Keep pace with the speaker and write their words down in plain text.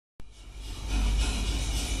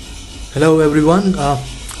Hello everyone, I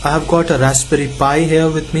have got a Raspberry Pi here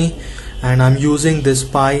with me, and I'm using this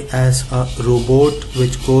Pi as a robot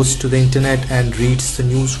which goes to the internet and reads the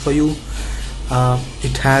news for you.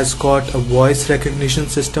 It has got a voice recognition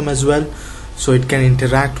system as well, so it can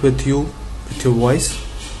interact with you with your voice.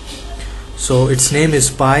 So its name is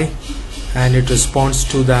Pi and it responds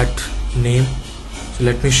to that name. So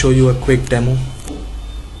let me show you a quick demo.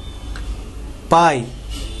 Pi.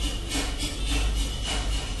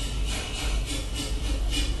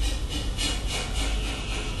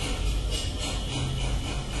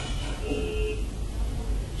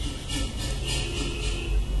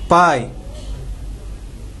 Pi.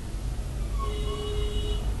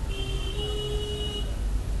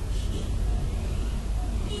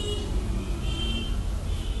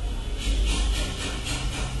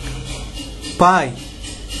 Pi.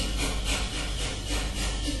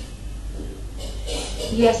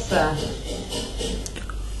 Yes, sir.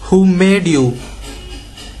 Who made you?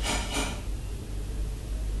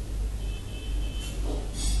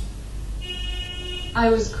 I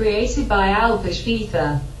was created by Alpesh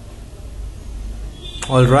Vita.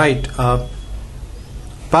 Alright,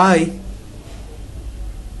 Pi.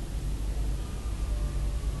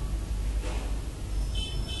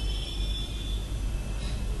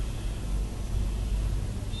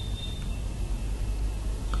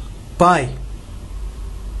 Pi.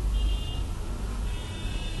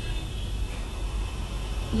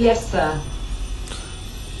 Yes, sir.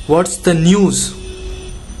 What's the news?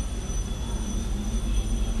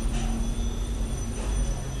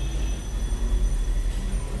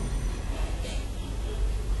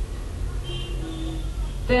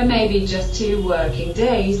 There may be just 2 working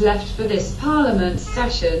days left for this Parliament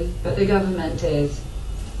session, but the government is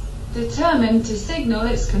determined to signal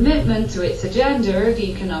its commitment to its agenda of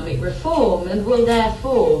economic reform and will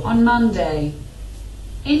therefore, on Monday,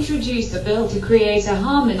 introduce a bill to create a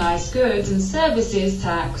harmonised goods and services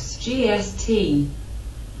tax (GST).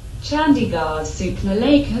 Chandigarh Sukna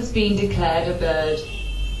Lake has been declared a bird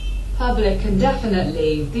public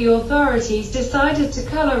indefinitely. The authorities decided to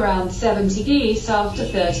cull around 70 geese after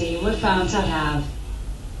 30 were found to have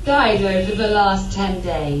died over the last 10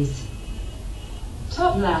 days.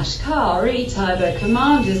 Top Lashkar-e-Taiba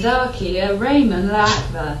commander Zakia Rahman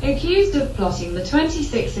Lakhdar, accused of plotting the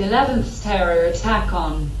 26/11 terror attack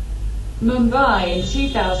on Mumbai in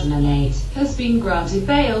 2008, has been granted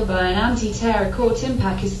bail by an anti-terror court in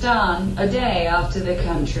Pakistan, a day after the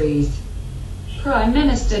country's Prime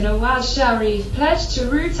Minister Nawaz Sharif pledged to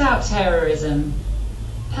root out terrorism.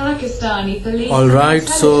 Pakistani police. Alright,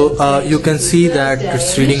 so you can see that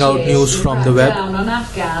it's reading out news from the web. On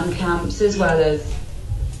Afghan camps as well as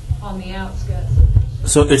on the outskirts.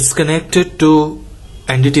 So it's connected to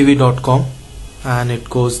ndtv.com and it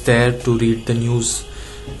goes there to read the news,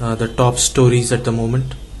 the top stories at the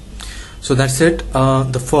moment. So that's it.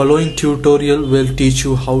 The following tutorial will teach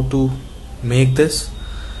you how to make this.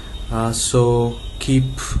 So keep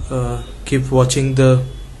watching the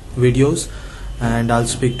videos, and I'll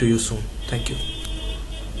speak to you soon. Thank you.